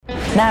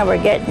Now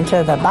we're getting to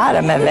the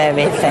bottom of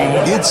everything.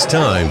 It's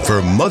time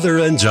for Mother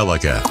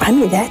Angelica. I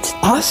mean, that's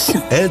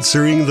awesome.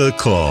 Answering the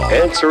call.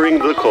 Answering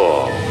the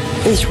call.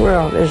 This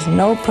world is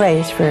no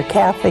place for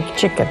Catholic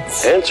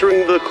chickens.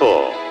 Answering the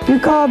call. You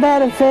call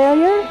that a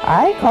failure?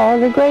 I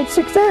call it a great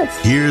success.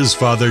 Here's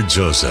Father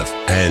Joseph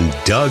and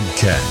Doug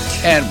Keck.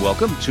 And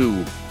welcome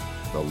to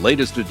the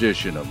latest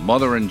edition of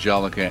Mother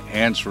Angelica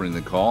Answering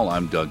the Call.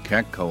 I'm Doug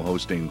Keck,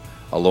 co-hosting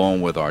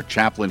along with our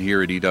chaplain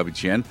here at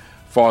EWTN,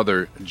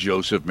 Father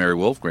Joseph Mary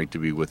Wolf. Great to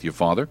be with you,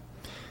 Father.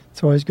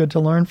 It's always good to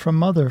learn from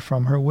Mother,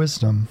 from her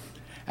wisdom.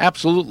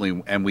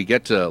 Absolutely, and we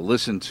get to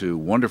listen to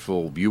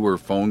wonderful viewer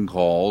phone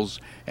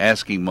calls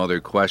asking Mother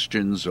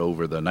questions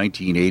over the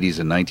 1980s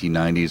and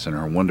 1990s and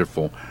her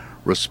wonderful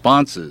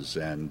responses.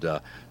 And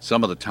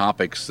some of the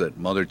topics that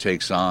Mother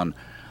takes on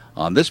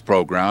this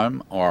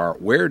program are: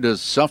 where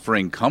does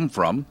suffering come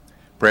from?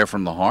 Prayer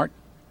from the heart,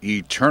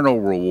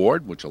 eternal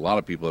reward, which a lot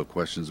of people have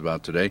questions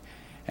about today,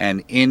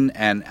 and in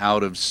and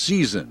out of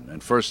season.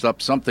 And first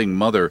up, something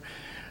Mother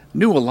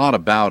knew a lot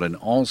about and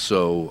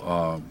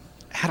also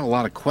had a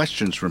lot of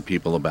questions from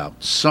people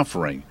about: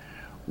 suffering.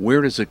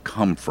 Where does it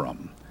come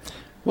from?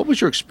 What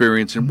was your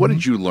experience, and what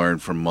did you learn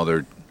from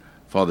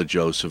Father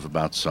Joseph,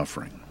 about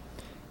suffering?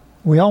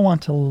 We all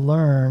want to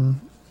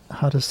learn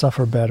how to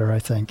suffer better, I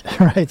think.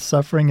 Right?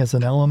 Suffering is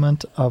an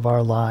element of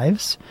our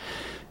lives.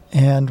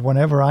 And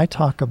whenever I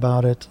talk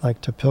about it, like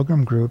to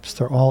pilgrim groups,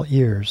 they're all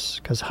ears,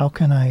 because how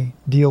can I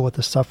deal with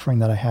the suffering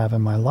that I have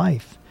in my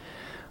life?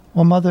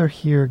 Well, Mother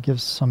here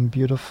gives some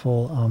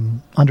beautiful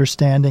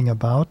understanding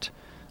about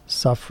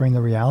suffering,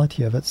 the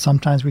reality of it.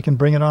 Sometimes we can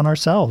bring it on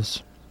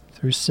ourselves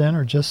through sin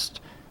or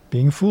just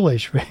being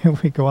foolish.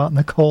 We go out in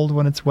the cold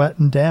when it's wet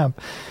and damp.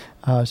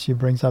 She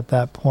brings up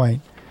that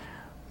point.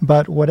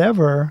 But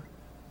whatever,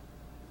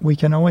 we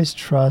can always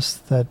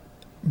trust that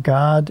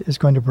God is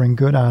going to bring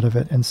good out of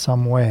it in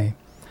some way.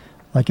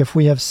 Like if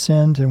we have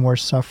sinned and we're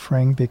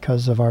suffering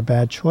because of our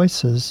bad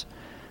choices,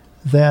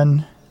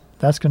 then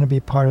that's going to be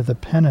part of the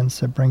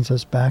penance that brings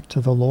us back to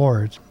the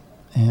Lord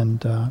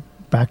and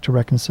back to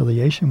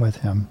reconciliation with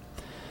Him.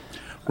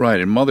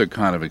 Right, and Mother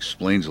kind of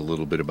explains a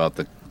little bit about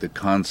the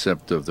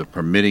concept of the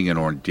permitting and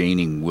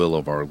ordaining will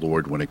of our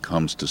Lord when it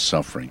comes to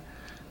suffering.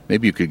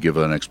 Maybe you could give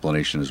an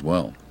explanation as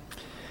well.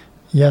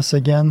 Yes,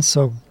 again,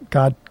 so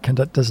God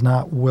does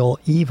not will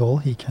evil.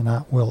 He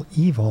cannot will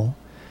evil.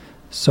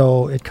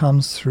 So it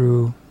comes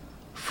through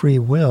free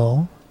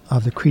will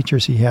of the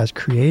creatures He has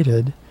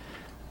created,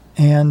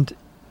 and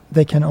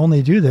they can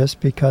only do this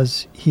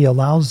because He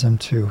allows them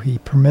to. He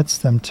permits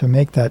them to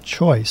make that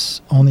choice.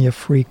 Only a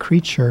free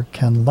creature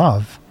can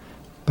love,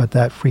 but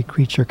that free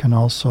creature can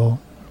also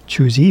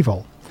choose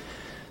evil.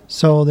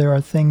 So there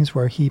are things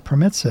where He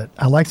permits it.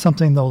 I like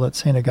something, though, that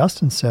St.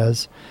 Augustine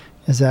says,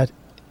 is that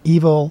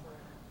evil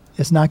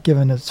is not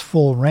given its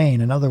full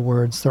reign. In other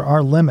words, there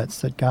are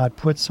limits that God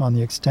puts on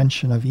the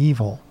extension of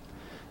evil,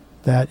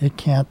 that it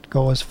can't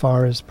go as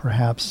far as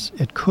perhaps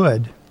it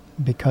could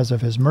because of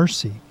His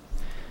mercy.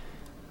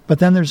 But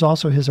then there's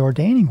also His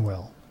ordaining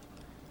will,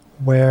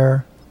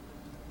 where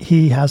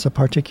He has a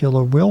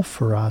particular will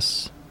for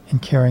us in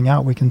carrying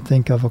out. We can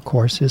think of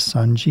course, His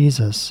Son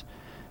Jesus,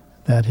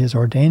 that His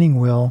ordaining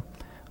will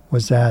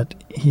was that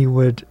He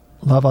would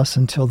love us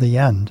until the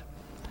end.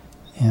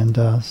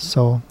 And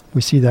so we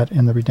see that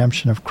in the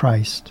redemption of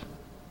Christ.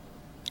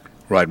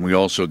 Right, and we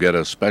also get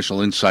a special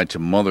insight to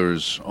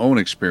Mother's own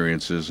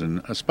experiences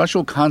and a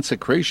special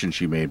consecration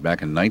she made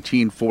back in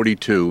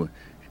 1942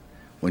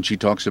 when she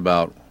talks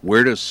about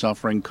where does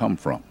suffering come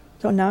from.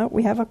 So now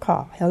we have a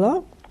call.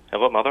 Hello?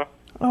 Hello, Mother.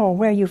 Oh,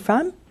 where are you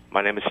from?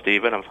 My name is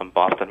Stephen. I'm from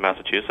Boston,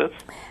 Massachusetts.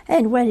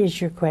 And what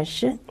is your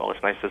question? Well,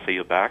 it's nice to see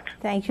you back.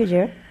 Thank you,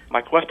 dear.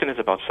 My question is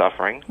about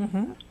suffering.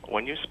 Mm-hmm.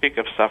 When you speak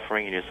of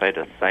suffering and you say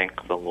to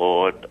thank the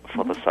Lord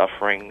for the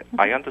suffering,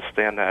 I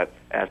understand that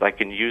as I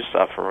can use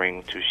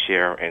suffering to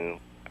share in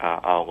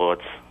our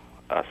Lord's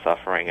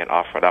suffering and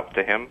offer it up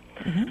to Him.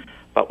 Mm-hmm.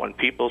 But when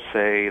people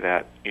say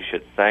that you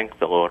should thank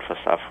the Lord for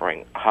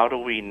suffering, how do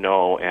we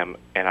know and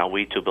are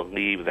we to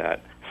believe that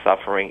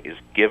suffering is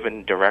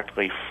given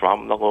directly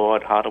from the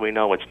Lord? How do we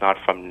know it's not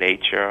from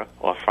nature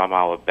or from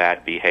our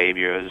bad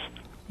behaviors?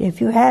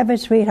 If you have it,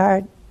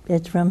 sweetheart,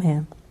 it's from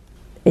Him.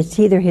 It's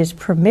either His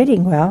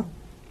permitting will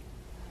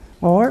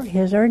or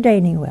His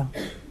ordaining will.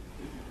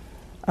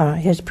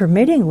 His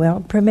permitting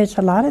will permits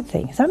a lot of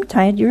things.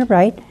 Sometimes, you're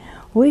right,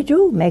 we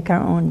do make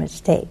our own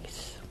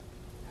mistakes.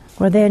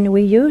 Well, then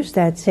we use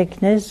that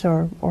sickness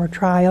or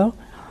trial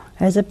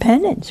as a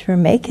penance for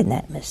making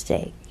that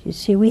mistake. You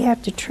see, we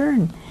have to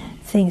turn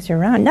things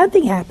around.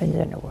 Nothing happens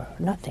in the world,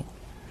 nothing.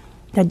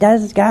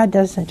 God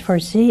doesn't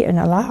foresee and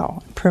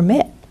allow,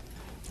 permit,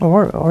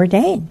 or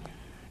ordain.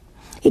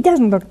 He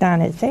doesn't look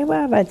down and say,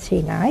 well, let's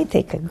see now, I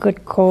think a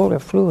good cold or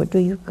flu would do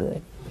you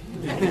good.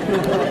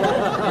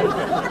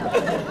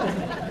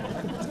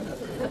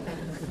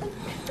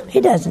 He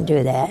doesn't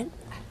do that.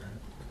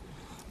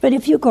 But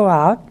if you go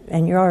out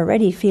and you're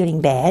already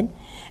feeling bad,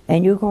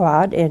 and you go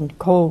out in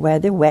cold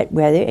weather, wet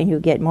weather, and you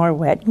get more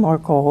wet, more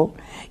cold,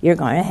 you're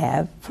going to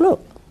have flu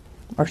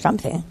or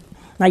something.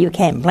 Now, you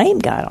can't blame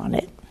God on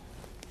it.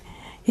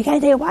 You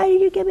can't say, why did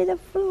you give me the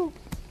flu?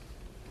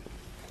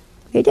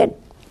 You didn't.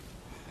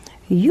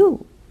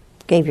 You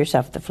gave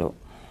yourself the flu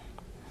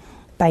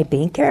by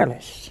being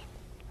careless.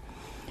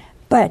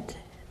 But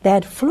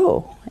that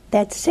flu,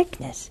 that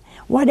sickness,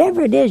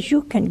 whatever it is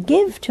you can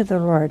give to the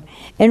Lord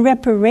in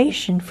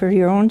reparation for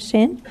your own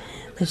sin,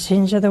 the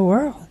sins of the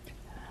world,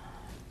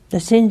 the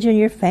sins in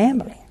your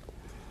family,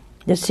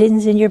 the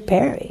sins in your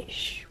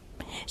parish.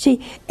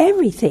 See,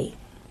 everything.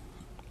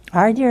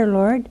 Our dear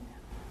Lord,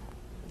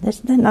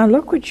 now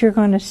look what you're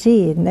going to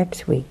see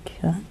next week.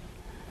 Huh?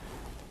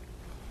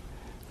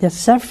 The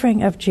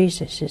suffering of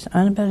Jesus is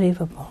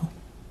unbelievable.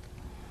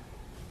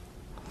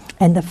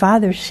 And the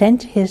Father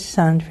sent His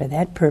Son for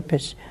that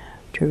purpose,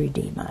 to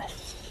redeem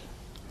us.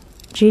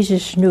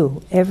 Jesus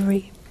knew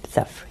every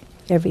suffering,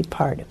 every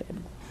part of it.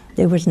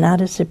 It was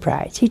not a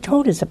surprise. He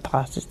told His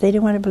apostles. They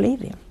didn't want to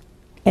believe Him.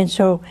 And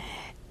so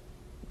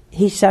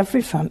He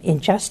suffered from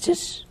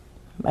injustice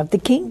of the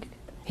king.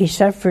 He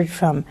suffered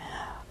from,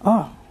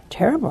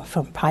 terrible,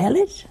 from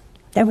Pilate.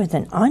 That was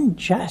an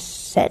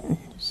unjust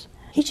sentence.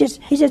 He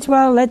says,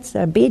 well, let's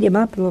beat him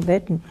up a little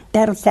bit, and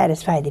that'll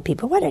satisfy the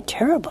people. What a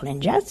terrible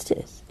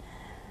injustice.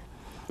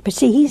 But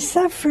see, He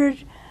suffered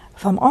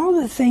from all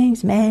the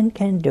things man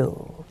can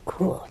do.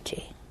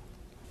 Cruelty.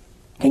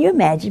 Can you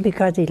imagine?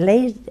 Because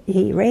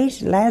He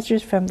raised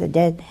Lazarus from the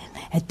dead.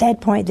 At that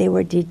point, they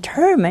were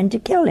determined to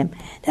kill him.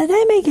 Does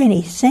that make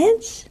any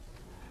sense?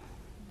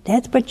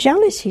 That's what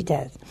jealousy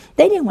does.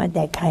 They didn't want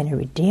that kind of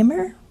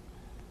redeemer.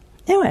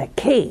 They want a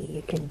king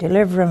who can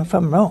deliver them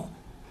from Rome.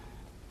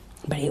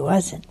 But He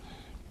wasn't.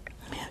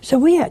 So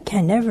we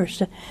can never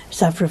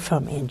suffer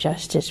from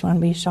injustice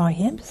when we saw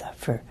Him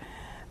suffer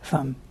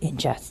from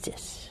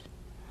injustice.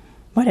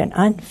 What an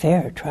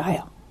unfair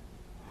trial.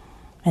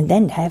 And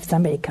then have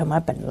somebody come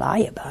up and lie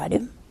about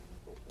Him.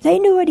 They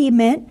knew what He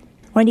meant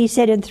when He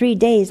said, in 3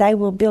 days I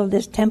will build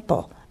this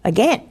temple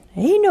again.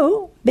 He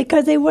knew,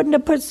 because they wouldn't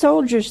have put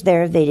soldiers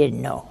there if they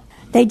didn't know.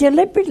 They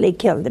deliberately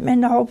killed Him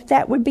in the hope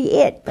that would be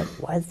it. But it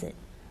wasn't.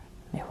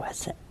 It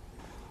wasn't.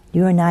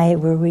 You and I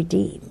were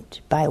redeemed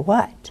by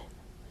what?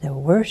 The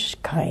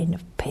worst kind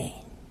of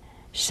pain.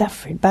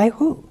 Suffered by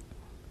who?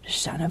 The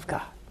Son of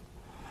God.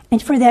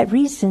 And for that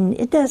reason,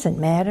 it doesn't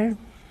matter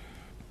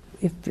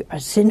if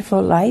a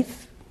sinful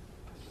life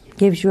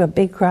gives you a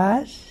big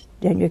cross,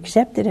 then you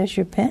accept it as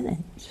your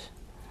penance.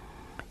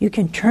 You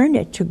can turn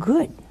it to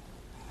good.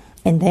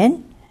 And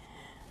then,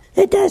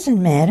 it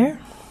doesn't matter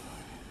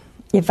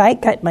if I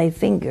cut my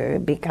finger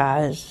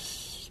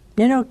because,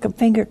 a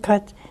finger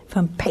cut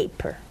from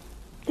paper.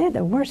 They're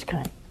the worst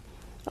kind.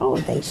 Oh,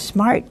 they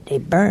smart, they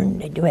burn,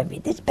 they do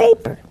everything. It's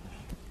paper.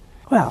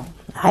 Well,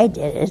 I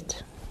did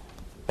it.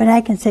 But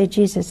I can say,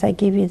 Jesus, I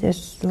give you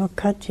this little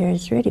cut here.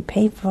 It's really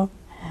painful.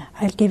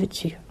 I'll give it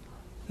to you.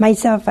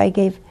 Myself, I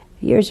gave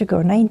years ago,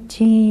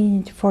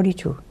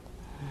 1942.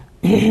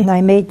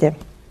 I made the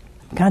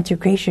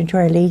consecration to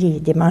Our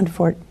Lady de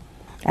Montfort.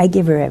 I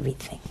give her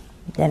everything.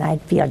 Then I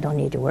feel I don't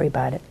need to worry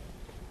about it.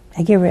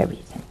 I give her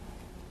everything.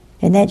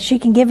 And then she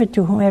can give it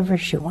to whomever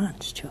she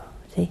wants to.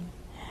 See?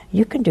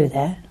 You can do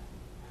that.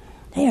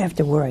 Then you have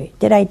to worry.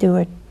 Did I do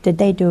it? Did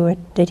they do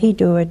it? Did he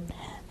do it?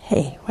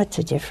 Hey, what's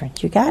the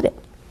difference? You got it.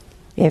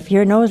 If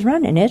your nose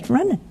running, it's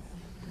running.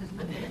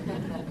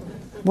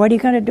 What are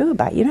you going to do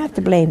about it? You don't have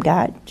to blame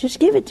God. Just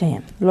give it to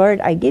Him. Lord,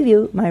 I give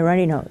you my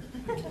runny nose.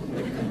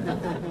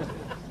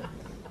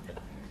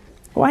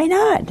 Why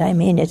not? I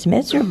mean, it's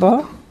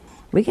miserable.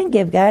 We can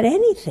give God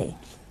anything.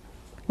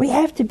 We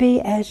have to be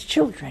as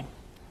children.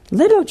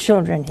 Little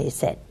children, He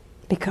said,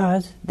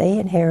 because they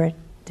inherit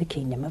the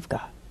kingdom of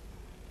God.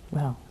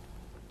 Well,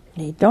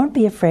 don't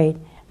be afraid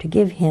to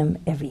give Him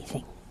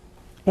everything.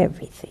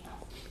 Everything.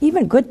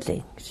 Even good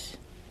things.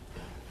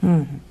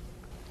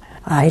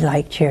 I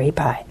like cherry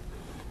pie.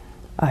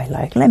 I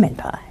like lemon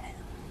pie.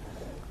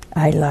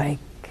 I like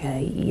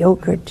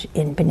yogurt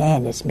and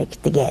bananas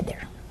mixed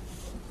together.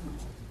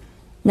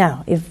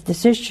 Now, if the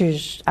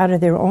sisters, out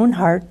of their own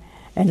heart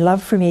and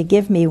love for me,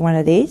 give me one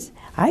of these,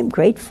 I'm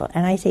grateful.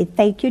 And I say,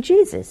 thank you,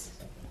 Jesus.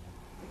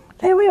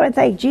 We would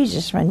thank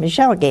Jesus when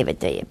Michelle gave it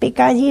to you,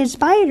 because He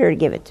inspired her to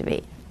give it to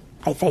me.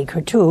 I thank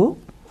her, too.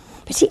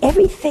 But see,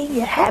 everything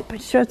that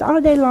happens to us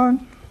all day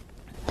long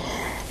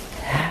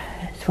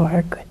is for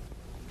our good.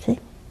 See?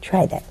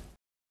 Try that.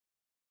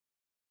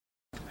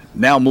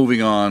 Now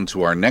moving on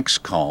to our next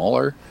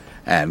caller.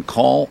 And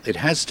it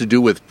has to do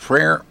with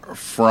prayer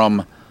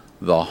from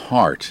the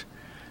heart.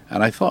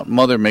 And I thought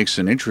Mother makes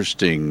an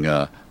interesting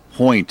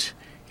point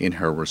in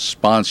her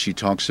response. She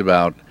talks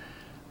about,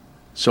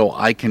 so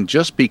I can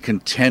just be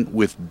content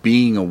with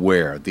being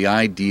aware. The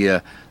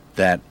idea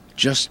that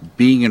just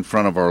being in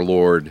front of our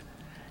Lord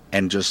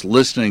and just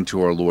listening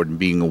to our Lord and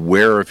being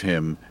aware of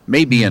Him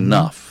may be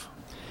enough.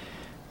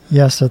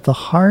 Yes, that the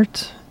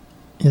heart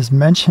is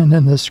mentioned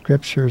in the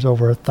Scriptures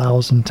over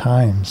 1,000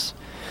 times.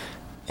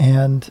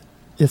 And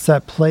it's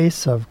that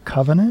place of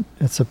covenant.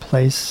 It's a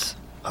place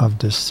of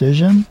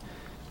decision.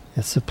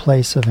 It's a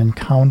place of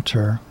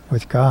encounter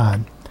with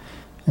God.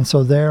 And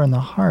so there in the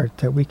heart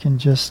that we can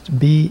just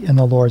be in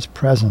the Lord's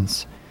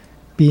presence,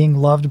 being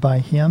loved by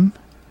Him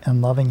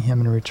and loving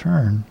Him in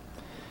return.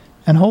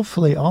 And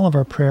hopefully all of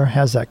our prayer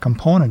has that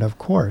component, of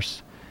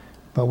course.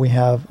 But we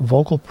have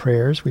vocal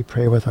prayers. We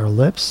pray with our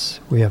lips.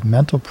 We have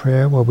mental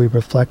prayer where we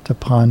reflect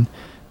upon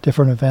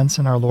different events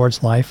in our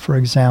Lord's life, for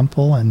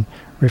example, and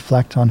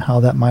reflect on how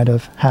that might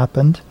have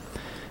happened.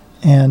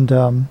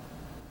 And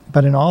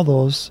but in all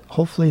those,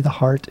 hopefully the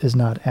heart is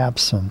not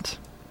absent.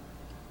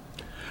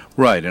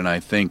 Right, and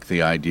I think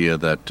the idea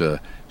that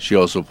she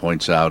also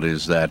points out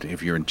is that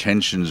if your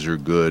intentions are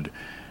good,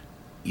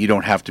 you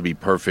don't have to be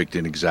perfect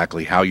in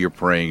exactly how you're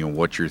praying and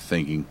what you're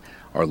thinking.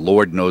 Our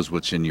Lord knows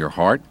what's in your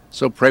heart,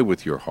 so pray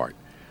with your heart.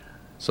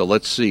 So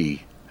let's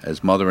see,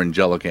 as Mother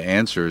Angelica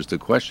answers the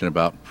question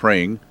about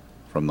praying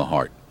from the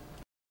heart.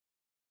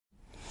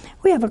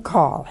 We have a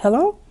call.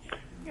 Hello?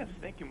 Yes,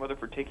 thank you, Mother,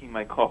 for taking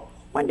my call.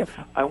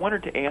 Wonderful. I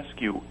wanted to ask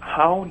you,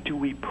 how do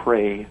we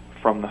pray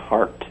from the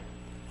heart?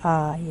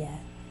 Yeah.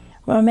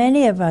 Well,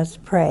 many of us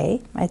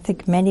pray. I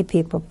think many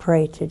people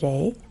pray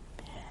today.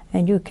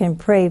 And you can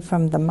pray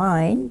from the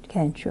mind,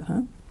 can't you,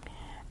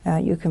 huh?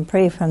 You can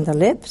pray from the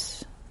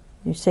lips.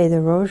 You say the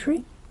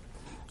rosary.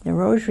 The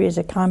rosary is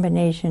a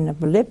combination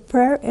of lip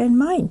prayer and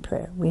mind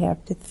prayer. We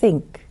have to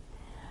think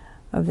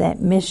of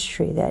that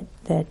mystery,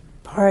 that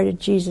part of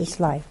Jesus'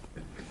 life.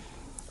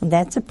 And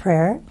that's a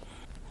prayer.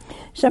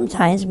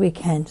 Sometimes we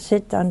can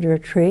sit under a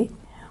tree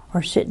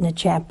or sit in a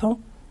chapel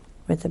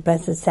with the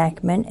Blessed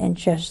Sacrament and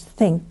just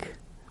think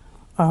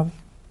of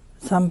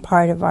some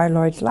part of our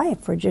Lord's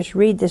life, or just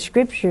read the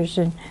scriptures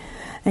and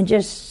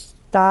just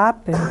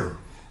stop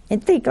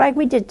and think like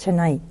we did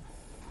tonight.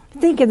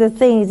 Think of the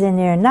things in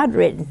there not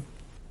written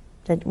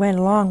that went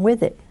along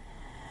with it.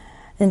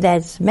 And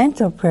that's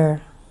mental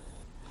prayer.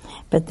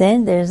 But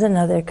then there's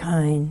another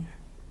kind.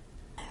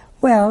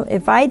 Well,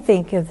 if I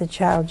think of the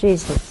child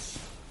Jesus,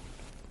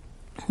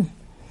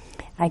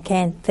 I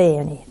can't say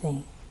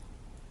anything.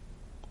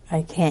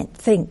 I can't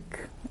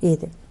think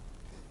either.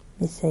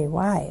 You say,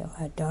 why?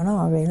 I don't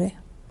know, really.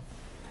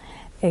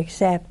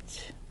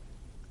 Except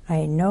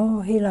I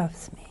know He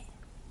loves me.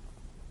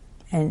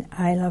 And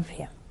I love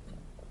Him.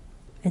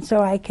 And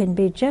so I can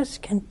be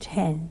just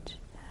content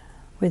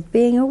with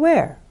being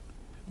aware,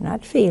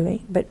 not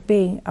feeling, but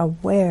being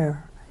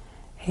aware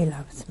He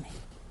loves me.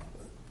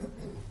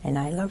 And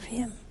I love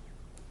Him.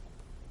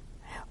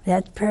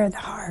 That's prayer of the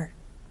heart.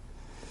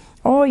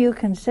 Or you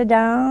can sit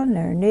down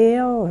or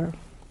kneel or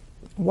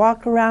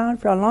walk around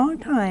for a long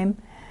time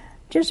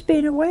just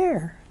being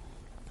aware.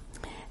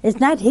 It's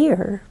not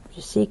here,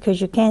 you see,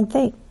 because you can't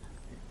think.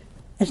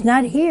 It's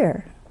not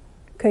here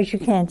because you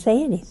can't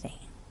say anything.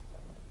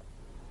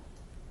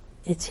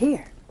 It's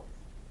here.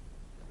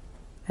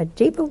 A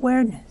deep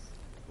awareness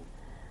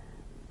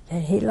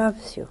that He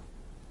loves you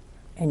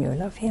and you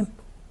love Him.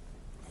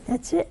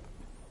 That's it.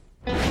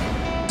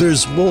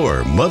 There's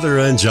more Mother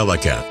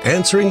Angelica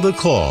answering the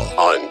call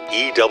on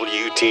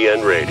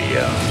EWTN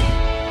Radio.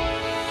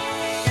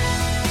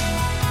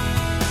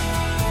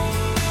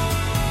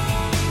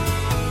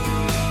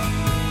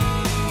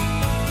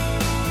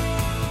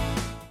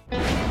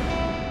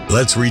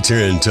 Let's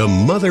return to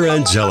Mother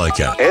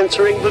Angelica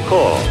Answering the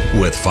call.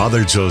 with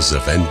Father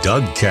Joseph and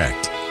Doug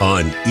Kecht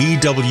on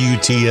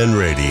EWTN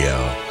Radio.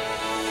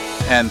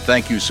 And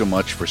thank you so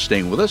much for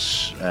staying with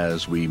us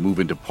as we move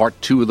into part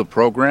 2 of the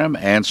program,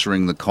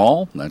 Answering the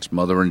Call. That's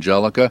Mother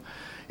Angelica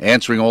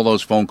answering all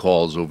those phone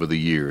calls over the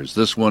years.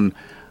 This one,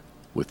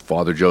 with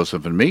Father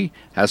Joseph and me,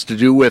 has to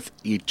do with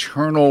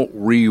eternal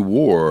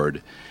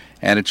reward.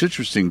 And it's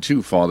interesting,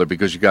 too, Father,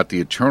 because you got the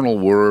Eternal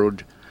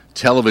Word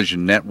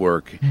television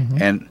network,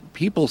 and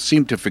people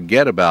seem to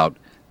forget about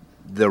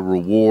the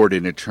reward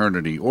in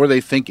eternity, or they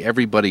think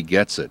everybody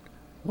gets it.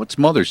 What's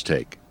Mother's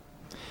take?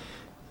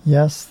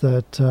 Yes,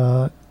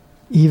 that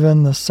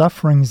even the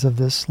sufferings of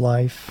this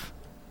life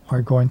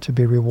are going to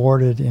be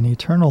rewarded in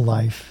eternal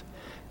life.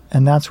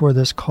 And that's where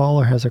this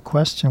caller has a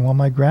question. Well,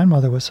 my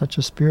grandmother was such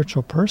a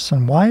spiritual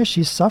person. Why is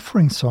she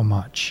suffering so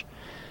much?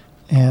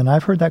 And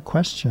I've heard that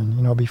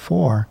question,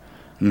 before.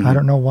 I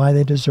don't know why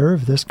they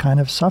deserve this kind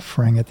of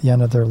suffering at the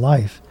end of their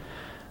life.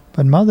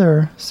 But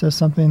Mother says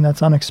something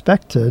that's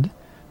unexpected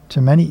to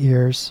many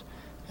ears,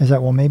 is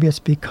that, well, maybe it's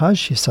because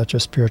she's such a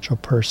spiritual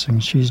person.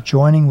 She's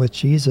joining with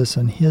Jesus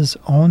in His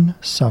own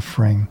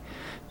suffering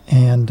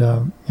and,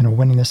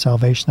 winning the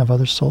salvation of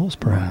other souls,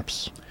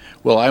 perhaps.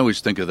 Well, I always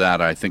think of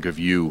that. I think of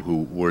you,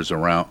 who were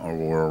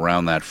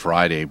around that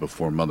Friday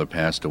before Mother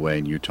passed away,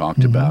 and you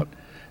talked about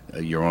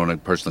your own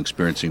personal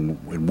experiencing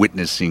and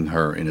witnessing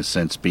her, in a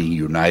sense, being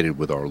united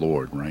with our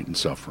Lord, right, in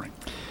suffering.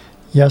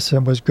 Yes,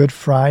 it was Good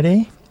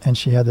Friday, and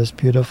she had this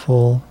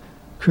beautiful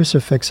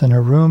crucifix in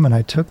her room, and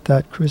I took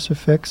that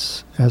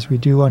crucifix, as we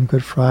do on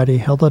Good Friday,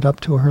 held it up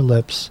to her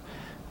lips,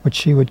 which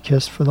she would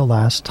kiss for the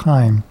last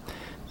time.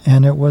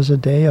 And it was a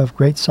day of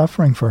great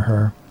suffering for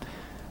her.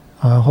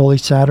 Holy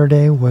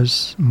Saturday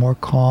was more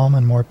calm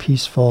and more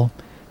peaceful.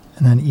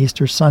 And then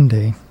Easter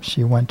Sunday,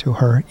 she went to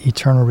her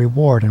eternal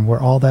reward, and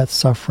where all that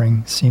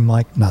suffering seemed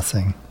like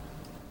nothing.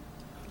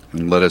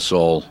 And let us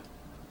all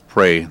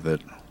pray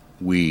that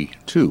we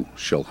too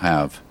shall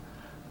have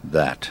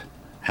that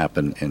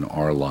happen in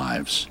our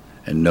lives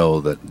and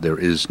know that there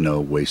is no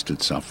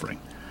wasted suffering.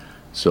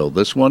 So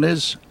this one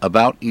is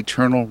about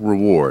eternal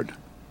reward.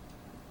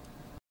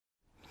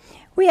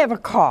 We have a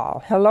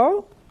call.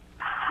 Hello?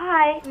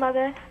 Hi,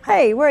 Mother.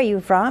 Hey, where are you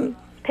from?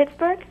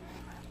 Pittsburgh?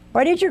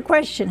 What is your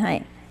question,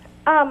 honey?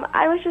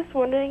 I was just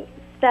wondering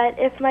that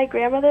if my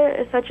grandmother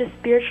is such a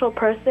spiritual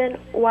person,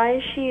 why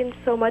is she in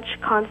so much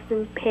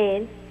constant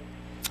pain?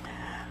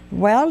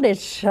 Well,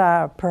 it's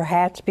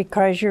perhaps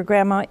because your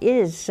grandma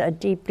is a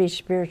deeply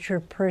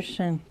spiritual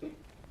person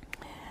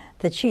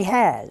that she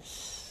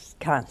has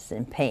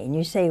constant pain.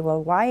 You say,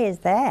 well, why is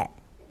that?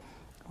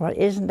 Well,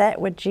 isn't that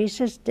what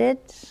Jesus did?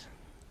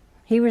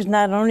 He was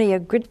not only a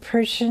good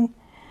person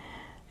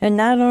and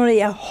not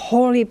only a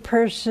holy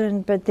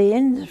person, but the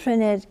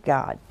infinite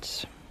God.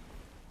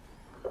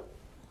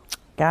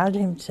 God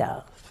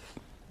himself.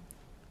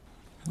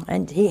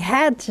 And he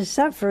had to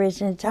suffer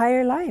his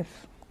entire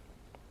life.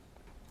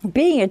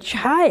 Being a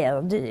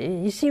child,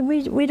 you see,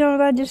 we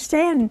don't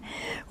understand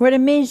what it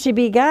means to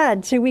be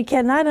God, so we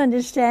cannot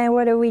understand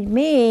what it would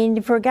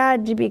mean for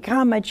God to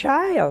become a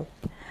child.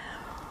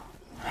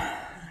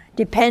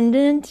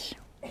 Dependent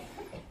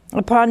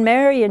upon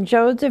Mary and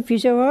Joseph, you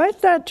say, well,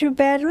 it's not too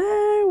bad.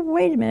 Well,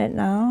 wait a minute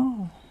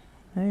now.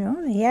 You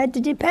know, he had to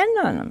depend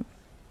on them.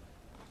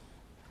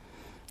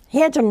 He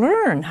had to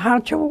learn how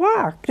to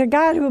walk. The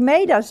God who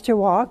made us to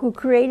walk, who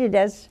created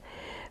us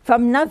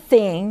from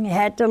nothing,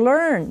 had to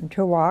learn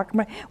to walk.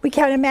 We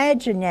can't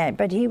imagine that,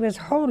 but he was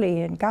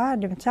holy and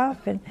God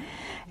himself,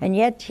 and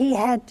yet he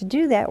had to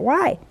do that.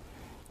 Why?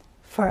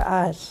 For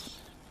us,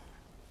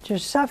 to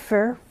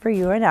suffer for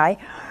you and I,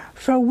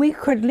 so we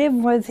could live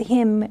with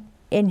him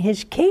in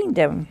his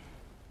kingdom.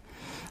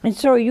 And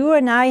so you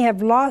and I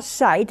have lost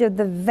sight of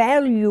the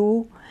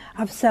value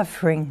of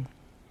suffering.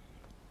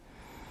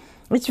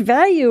 It's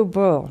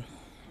valuable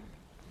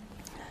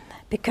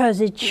because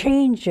it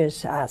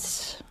changes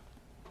us.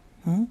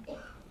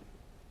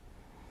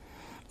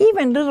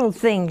 Even little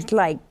things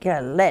like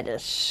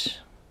lettuce.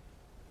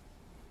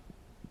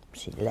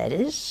 See,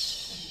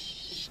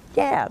 lettuce?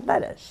 Yeah,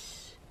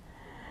 lettuce.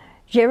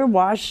 Did you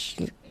ever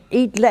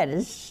eat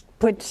lettuce,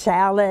 put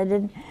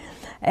salad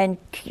and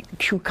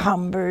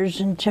cucumbers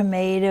and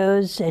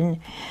tomatoes and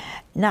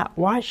not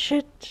wash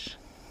it?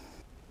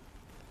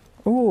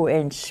 Ooh,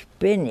 and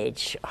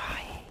spinach.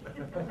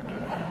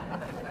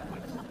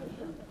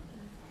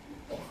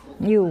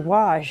 You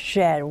wash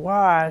it.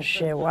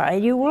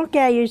 You look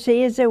at it, you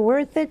say, is it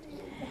worth it?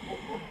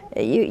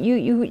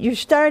 You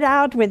start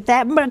out with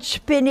that much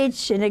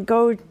spinach and it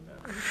goes,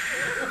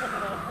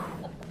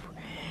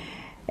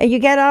 and you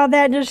get all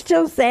that and there's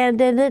still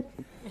sand in it.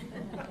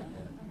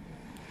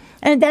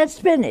 And that's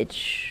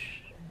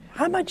spinach.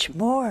 How much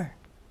more?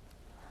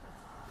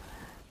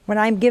 When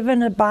I'm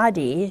given a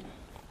body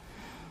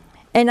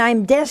and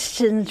I'm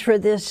destined for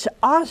this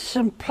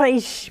awesome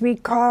place we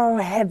call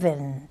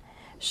heaven,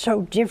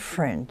 so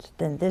different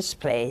than this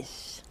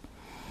place,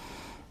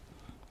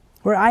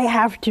 where I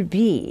have to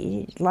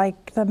be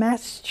like the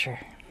Master.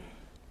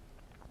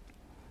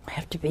 I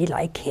have to be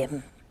like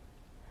him.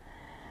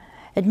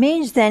 It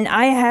means then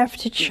I have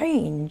to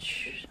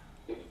change.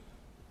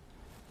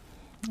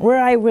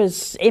 Where I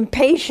was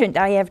impatient,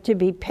 I have to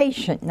be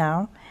patient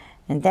now,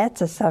 and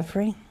that's a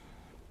suffering.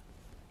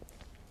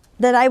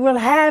 That I will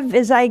have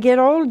as I get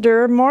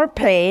older more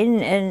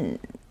pain and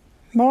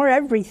more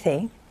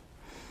everything.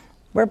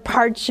 Where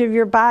parts of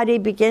your body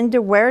begin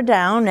to wear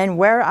down and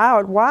wear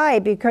out. Why?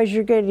 Because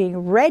you're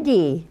getting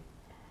ready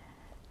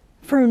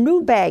for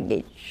new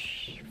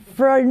baggage,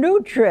 for a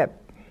new trip,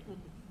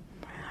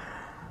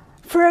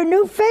 for a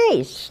new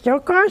face.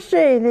 Don't cost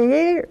anything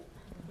either.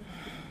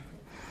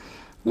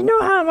 You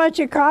know how much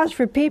it costs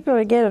for people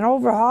to get an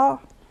overhaul?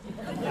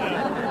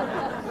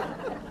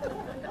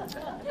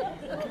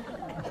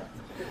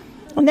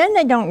 And then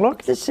they don't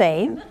look the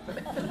same.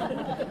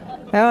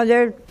 Well,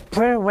 they're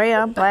put it way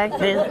up like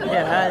this,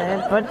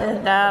 they put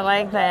this down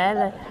like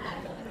that.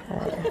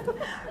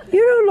 You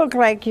don't look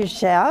like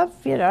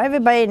yourself.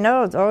 Everybody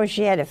knows, oh,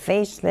 she had a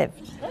facelift.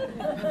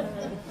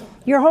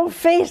 Your whole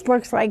face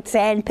looks like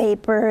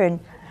sandpaper, and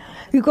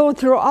you go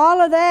through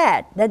all of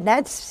that.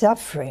 That's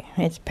suffering.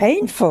 It's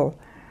painful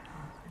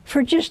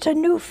for just a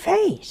new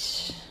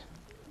face.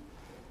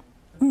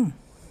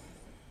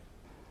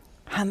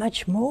 How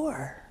much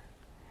more?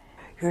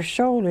 Your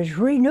soul is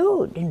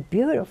renewed and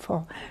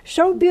beautiful.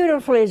 So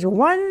beautiful is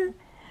one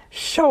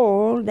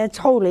soul that's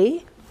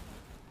holy,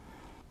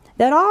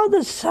 that all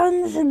the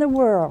suns in the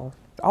world,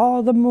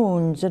 all the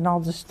moons and all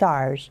the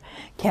stars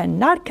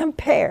cannot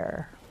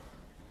compare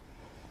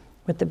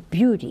with the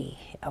beauty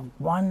of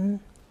one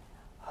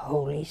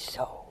holy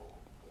soul.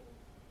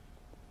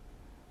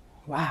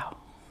 Wow.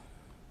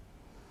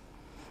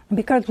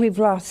 Because we've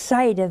lost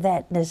sight of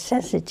that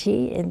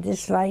necessity in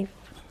this life,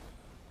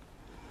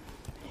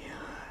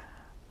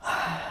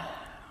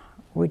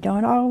 we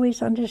don't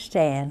always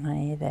understand,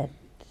 honey, that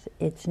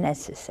it's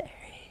necessary.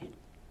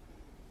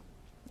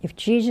 If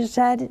Jesus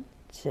had it,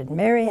 and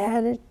Mary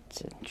had it,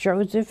 and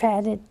Joseph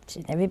had it,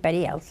 and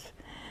everybody else,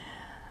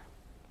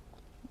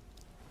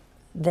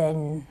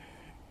 then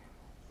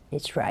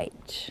it's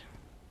right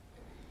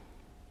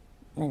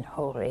and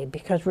holy,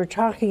 because we're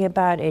talking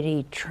about an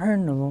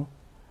eternal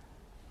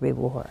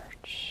reward.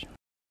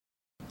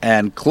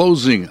 And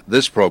closing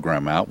this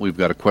program out, we've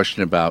got a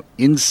question about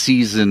in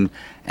season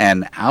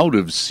and out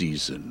of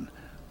season.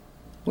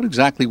 What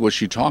exactly was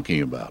she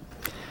talking about?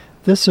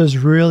 This is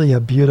really a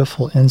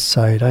beautiful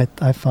insight.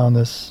 I found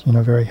this,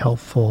 very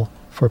helpful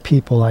for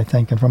people, I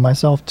think, and for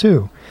myself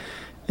too,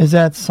 is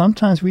that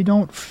sometimes we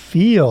don't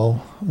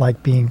feel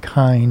like being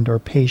kind or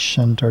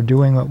patient or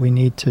doing what we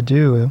need to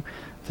do,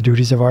 the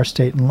duties of our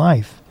state in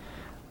life.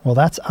 Well,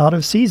 that's out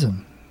of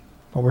season,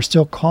 but we're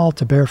still called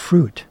to bear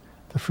fruit,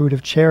 the fruit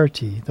of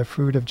charity, the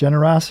fruit of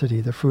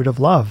generosity, the fruit of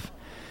love.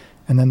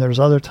 And then there's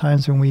other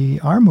times when we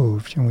are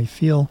moved and we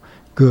feel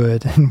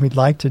good and we'd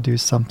like to do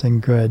something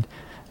good,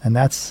 and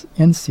that's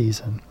in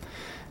season.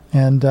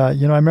 And, I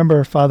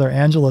remember Father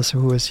Angelus,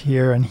 who was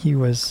here, and he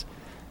was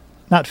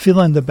not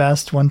feeling the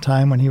best one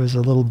time when he was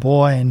a little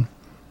boy, and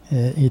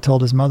he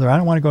told his mother, "I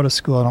don't want to go to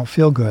school, I don't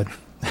feel good."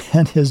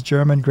 And his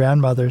German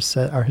grandmother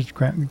said, or his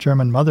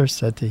German mother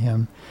said to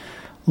him,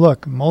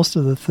 "Look, most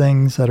of the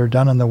things that are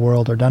done in the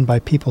world are done by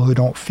people who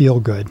don't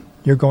feel good.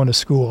 You're going to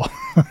school."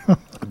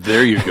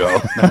 There you go.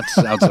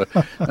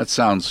 That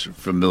sounds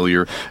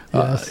familiar.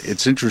 Yes.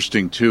 It's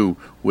interesting too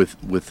with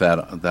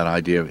that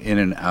idea of in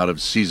and out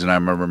of season. I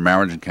remember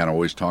Marriage Encounter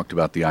always talked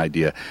about the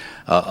idea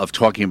of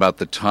talking about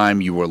the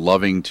time you were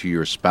loving to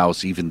your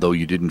spouse, even though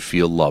you didn't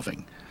feel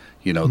loving.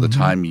 The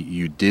time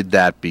you did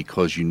that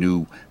because you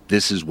knew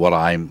this is what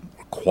I'm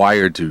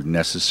required to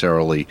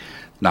necessarily,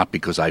 not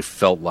because I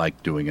felt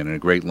like doing it. And a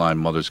great line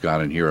Mother's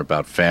got in here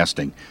about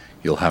fasting.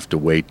 You'll have to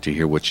wait to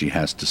hear what she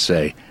has to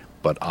say,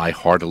 but I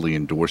heartily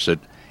endorse it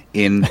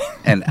in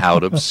and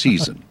out of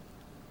season.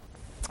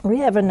 We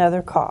have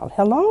another call.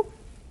 Hello?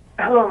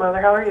 Hello,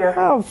 Mother. How are you?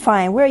 Oh,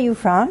 fine. Where are you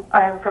from?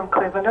 I am from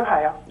Cleveland,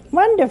 Ohio.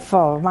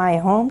 Wonderful. My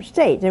home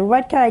state. And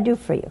what can I do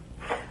for you?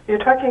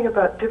 You're talking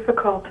about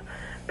difficult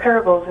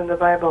parables in the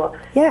Bible.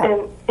 Yeah.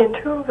 And in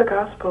two of the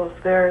Gospels,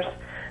 there's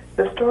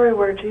the story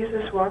where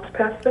Jesus walks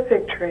past the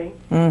fig tree,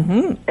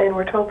 and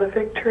we're told the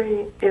fig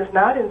tree is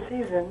not in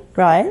season.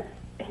 Right.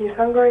 He's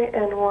hungry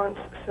and wants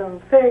some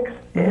figs,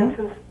 and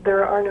since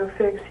there are no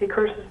figs, he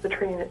curses the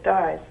tree and it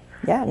dies.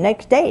 Yeah,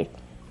 next day.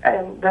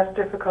 And that's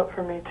difficult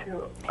for me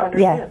to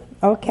understand.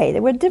 Yeah, okay.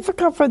 They were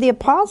difficult for the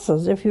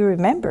apostles, if you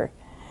remember.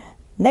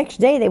 Next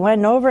day they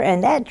went over,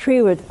 and that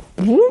tree was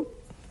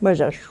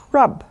a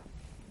shrub.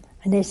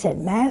 And they said,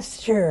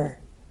 "Master,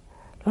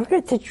 look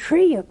at the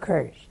tree you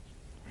cursed."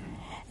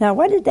 Now,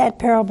 what did that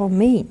parable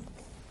mean?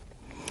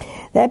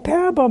 That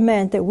parable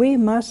meant that we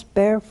must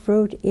bear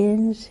fruit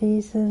in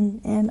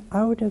season and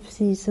out of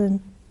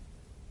season.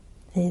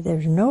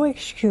 There's no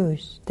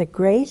excuse. The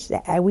grace,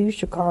 we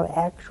used to call it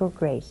actual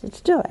grace. It's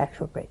still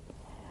actual grace.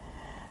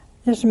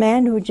 This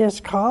man who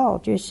just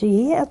called, you see,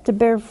 he has to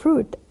bear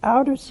fruit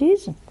out of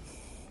season.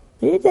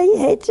 He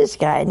hates this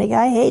guy, and the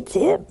guy hates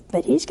him.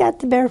 But he's got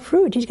to bear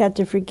fruit. He's got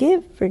to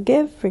forgive,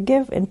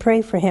 and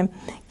pray for him.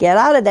 Get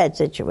out of that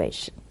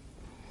situation.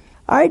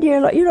 Our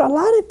dear Lord, a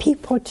lot of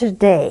people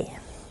today,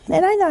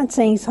 and I'm not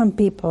saying some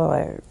people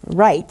are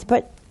right,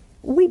 but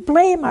we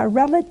blame our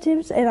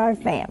relatives and our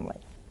family.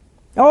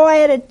 Oh, I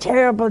had a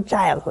terrible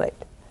childhood.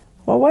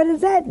 Well, what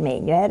does that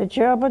mean? You had a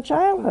terrible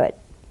childhood.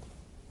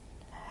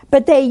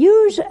 But they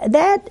use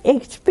that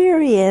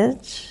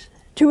experience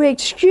to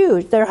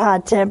excuse their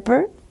hot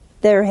temper,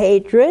 their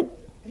hatred.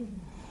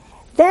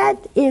 That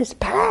is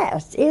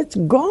past. It's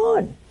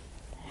gone.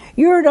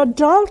 You're an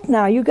adult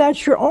now. You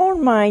got your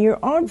own mind, your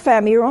own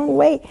family, your own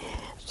way.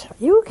 So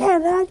you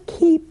cannot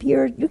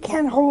you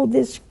can't hold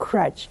this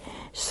crutch.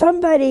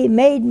 Somebody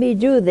made me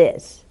do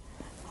this.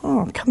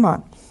 Oh, come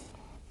on.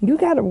 You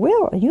got a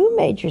will. You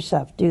made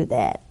yourself do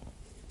that.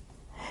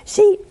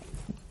 See,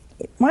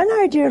 when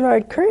our dear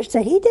Lord cursed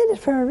that, he did it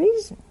for a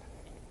reason.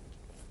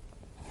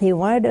 He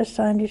wanted us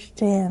to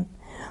understand.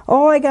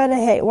 Oh, I got a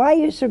headache. Why are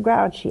you so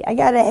grouchy? I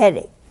got a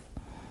headache.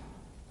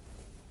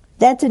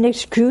 That's an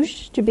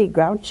excuse to be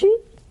grouchy?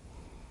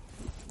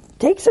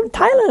 Take some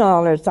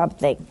Tylenol or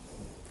something.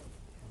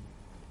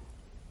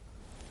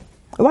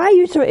 Why are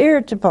you so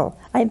irritable?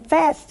 I'm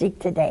fasting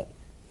today.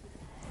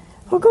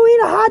 Well, go eat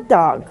a hot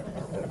dog.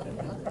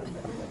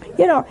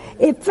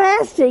 If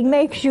fasting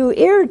makes you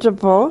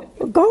irritable,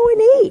 go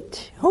and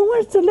eat. Who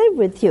wants to live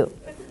with you?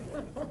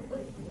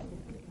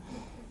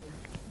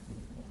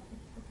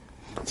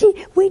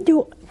 See, we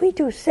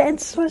do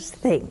senseless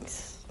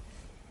things.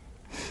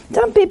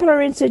 Some people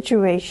are in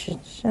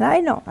situations, and I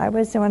know I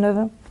was one of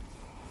them.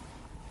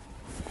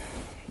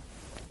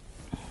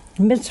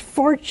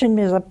 Misfortune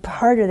is a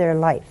part of their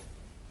life.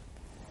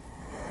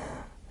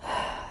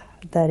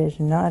 That is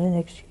not an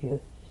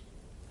excuse.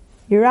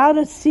 You're out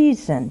of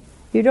season.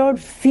 You don't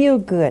feel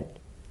good.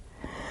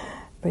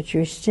 But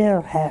you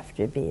still have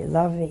to be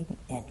loving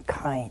and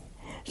kind.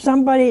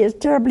 Somebody is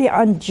terribly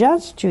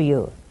unjust to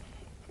you.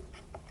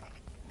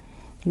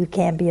 You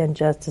can't be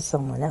unjust to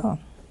someone else.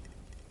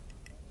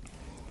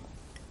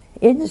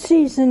 In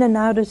season and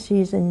out of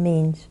season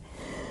means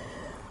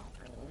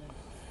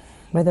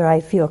whether I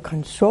feel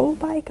consoled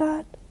by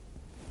God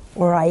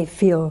or I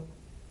feel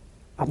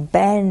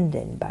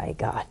abandoned by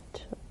God,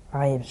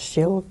 I am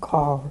still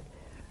called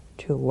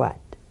to what?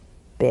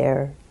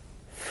 Bear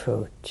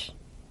fruit.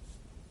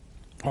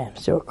 I am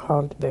still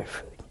called to bear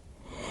fruit.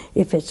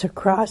 If it's a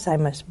cross, I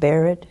must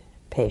bear it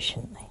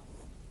patiently.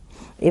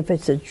 If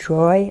it's a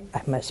joy,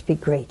 I must be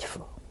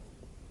grateful.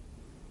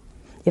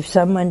 If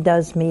someone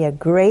does me a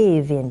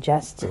grave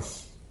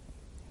injustice,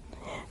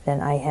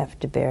 then I have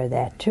to bear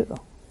that too.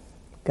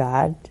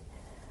 God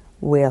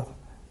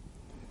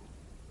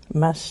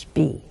must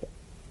be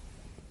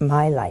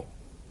my life,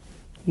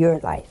 your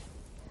life.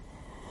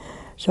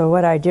 So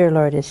what our dear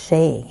Lord is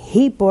saying,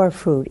 He bore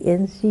fruit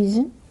in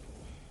season,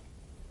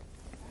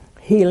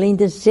 healing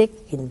the sick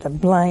and the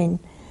blind,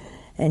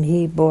 and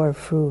He bore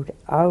fruit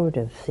out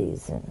of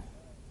season.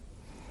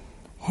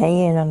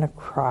 Hanging on the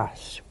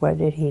cross, what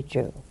did He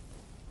do?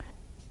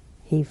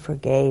 He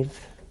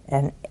forgave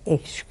and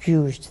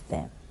excused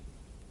them.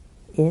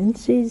 In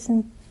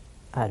season,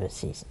 out of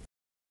season.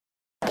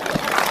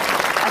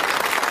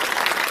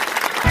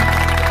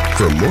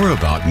 For more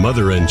about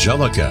Mother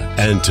Angelica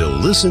and to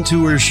listen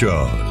to her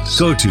shows,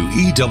 go to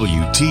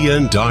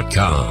EWTN.com.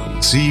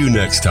 See you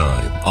next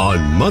time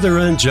on Mother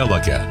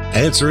Angelica,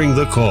 Answering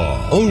the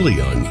Call, only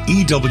on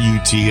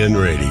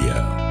EWTN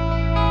Radio.